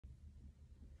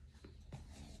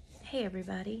Hey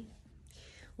everybody,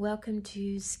 welcome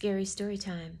to Scary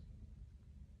Storytime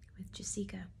with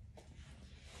Jasika.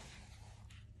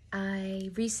 I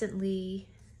recently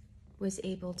was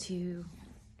able to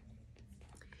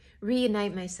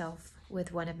reunite myself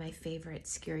with one of my favorite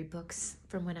scary books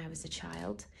from when I was a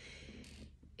child.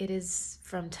 It is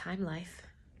from Time Life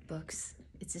Books.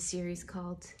 It's a series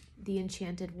called The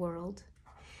Enchanted World,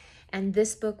 and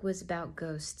this book was about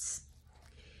ghosts.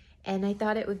 And I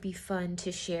thought it would be fun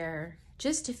to share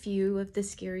just a few of the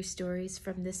scary stories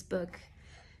from this book.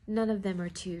 None of them are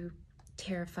too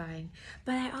terrifying,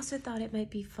 but I also thought it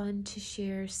might be fun to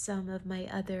share some of my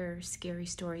other scary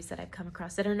stories that I've come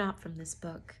across that are not from this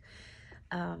book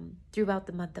throughout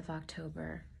the month of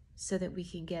October, so that we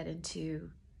can get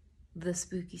into the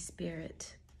spooky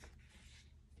spirit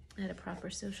at a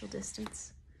proper social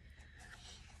distance.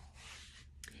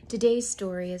 Today's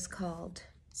story is called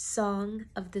Song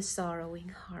of the Sorrowing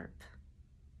Harp.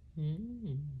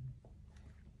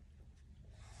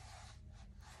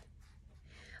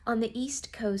 On the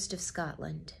east coast of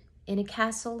Scotland, in a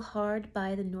castle hard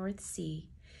by the North Sea,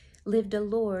 lived a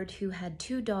lord who had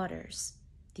 2 daughters,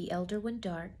 the elder one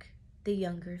dark, the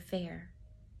younger fair.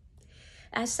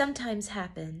 As sometimes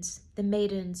happens, the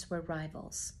maidens were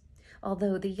rivals,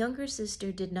 although the younger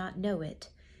sister did not know it,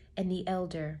 and the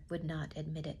elder would not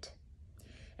admit it.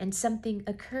 And something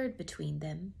occurred between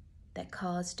them that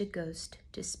caused a ghost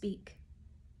to speak.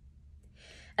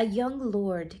 A young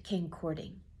lord came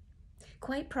courting.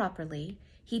 Quite properly,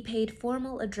 he paid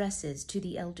formal addresses to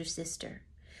the elder sister,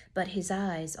 but his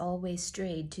eyes always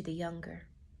strayed to the younger.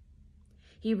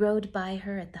 He rode by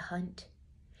her at the hunt,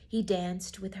 he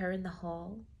danced with her in the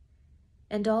hall,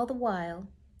 and all the while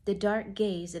the dark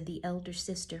gaze of the elder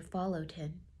sister followed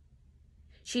him.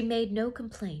 She made no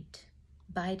complaint,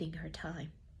 biding her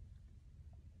time.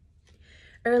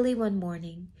 Early one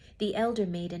morning, the elder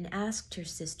maiden asked her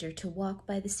sister to walk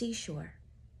by the seashore.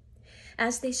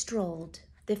 As they strolled,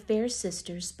 the fair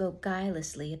sister spoke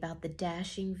guilelessly about the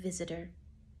dashing visitor.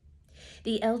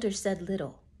 The elder said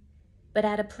little, but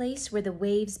at a place where the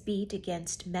waves beat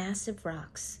against massive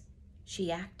rocks,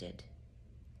 she acted.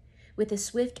 With a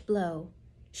swift blow,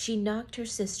 she knocked her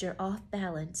sister off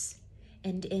balance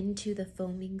and into the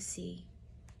foaming sea.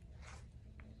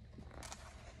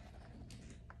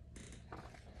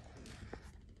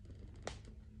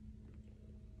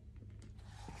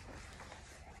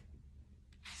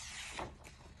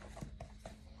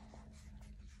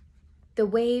 The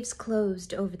waves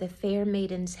closed over the fair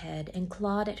maiden's head and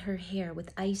clawed at her hair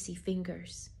with icy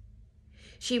fingers.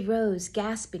 She rose,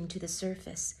 gasping, to the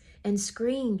surface and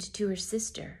screamed to her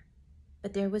sister,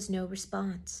 but there was no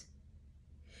response.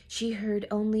 She heard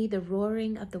only the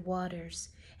roaring of the waters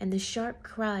and the sharp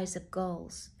cries of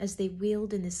gulls as they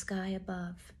wheeled in the sky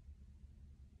above.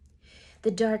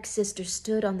 The dark sister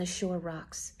stood on the shore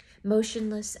rocks,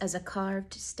 motionless as a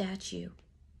carved statue.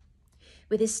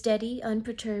 With a steady,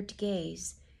 unperturbed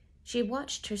gaze, she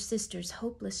watched her sister's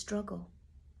hopeless struggle.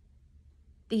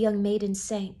 The young maiden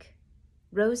sank,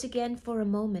 rose again for a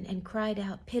moment and cried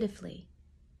out pitifully,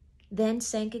 then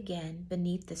sank again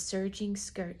beneath the surging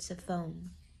skirts of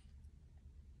foam.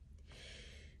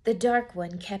 The dark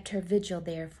one kept her vigil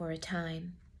there for a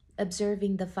time,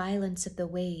 observing the violence of the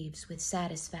waves with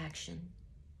satisfaction.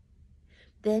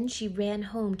 Then she ran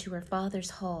home to her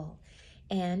father's hall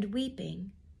and,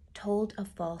 weeping, told a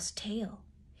false tale,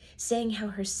 saying how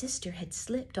her sister had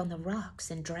slipped on the rocks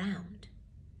and drowned.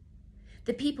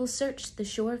 The people searched the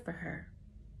shore for her,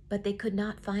 but they could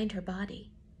not find her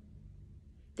body.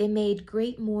 They made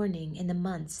great mourning in the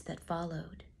months that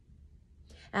followed.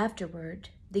 Afterward,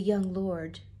 the young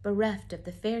lord, bereft of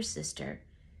the fair sister,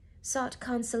 sought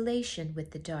consolation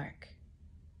with the dark,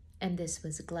 and this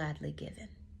was gladly given.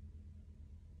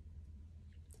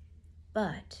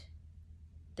 But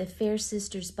the fair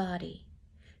sister's body,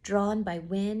 drawn by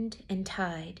wind and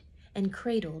tide and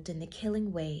cradled in the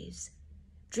killing waves,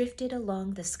 drifted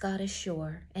along the Scottish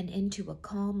shore and into a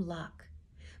calm loch,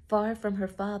 far from her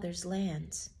father's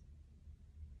lands.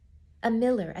 A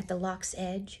miller at the loch's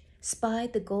edge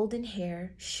spied the golden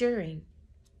hair stirring.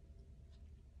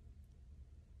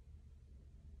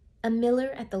 A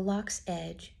miller at the loch's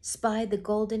edge spied the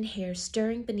golden hair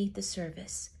stirring beneath the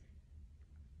surface.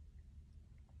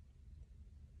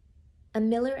 A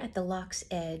miller at the loch's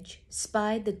edge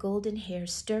spied the golden hair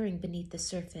stirring beneath the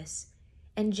surface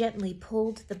and gently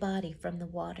pulled the body from the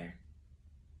water.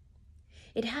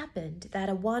 It happened that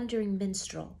a wandering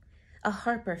minstrel, a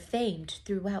harper famed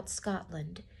throughout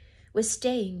Scotland, was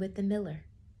staying with the miller.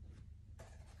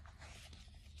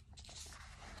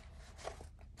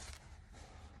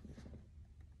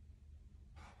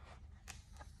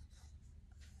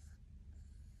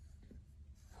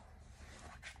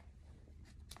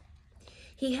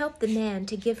 He helped the man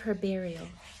to give her burial,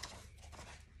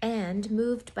 and,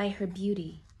 moved by her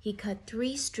beauty, he cut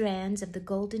 3 strands of the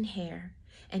golden hair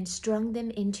and strung them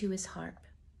into his harp.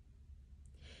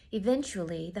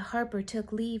 Eventually, the harper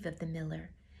took leave of the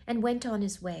miller and went on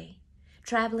his way,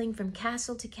 traveling from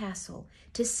castle to castle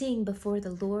to sing before the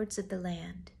lords of the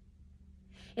land.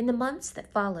 In the months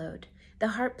that followed, the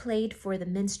harp played for the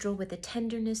minstrel with a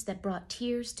tenderness that brought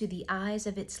tears to the eyes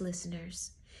of its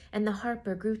listeners, and the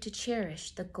harper grew to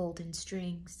cherish the golden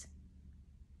strings.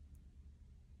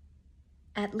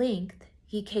 At length,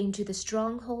 he came to the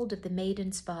stronghold of the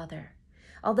maiden's father,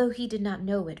 although he did not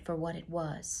know it for what it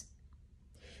was.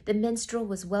 The minstrel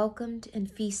was welcomed and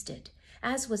feasted,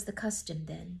 as was the custom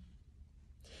then.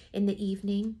 In the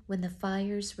evening, when the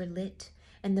fires were lit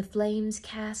and the flames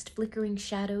cast flickering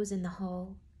shadows in the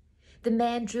hall, the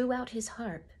man drew out his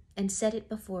harp and set it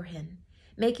before him,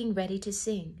 making ready to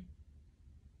sing.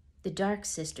 The dark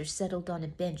sister settled on a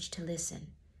bench to listen,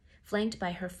 flanked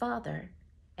by her father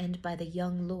and by the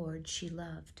young lord she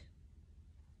loved.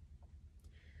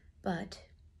 But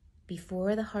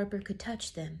before the harper could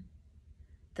touch them,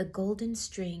 the golden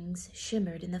strings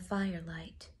shimmered in the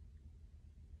firelight.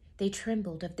 They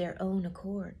trembled of their own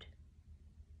accord.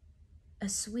 A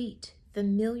sweet,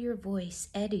 familiar voice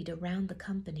eddied around the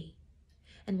company,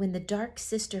 and when the dark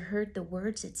sister heard the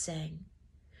words it sang,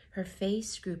 her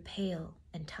face grew pale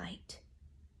and tight.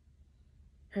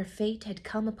 Her fate had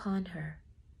come upon her,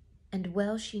 and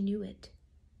well she knew it.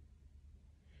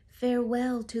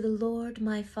 "Farewell to the Lord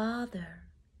my father,"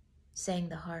 sang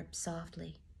the harp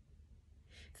softly.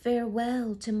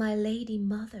 "Farewell to my lady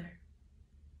mother."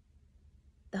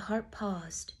 The harp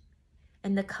paused,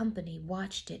 and the company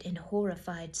watched it in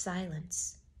horrified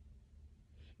silence.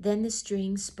 Then the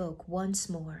strings spoke once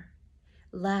more,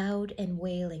 loud and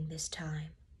wailing this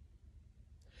time.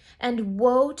 "And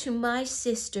woe to my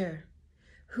sister,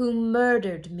 who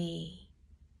murdered me."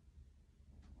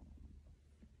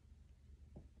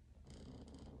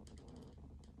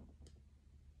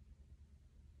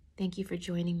 Thank you for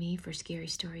joining me for Scary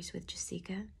Stories with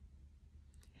Jasika.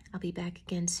 I'll be back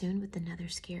again soon with another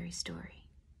scary story.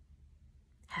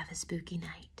 Have a spooky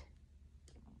night.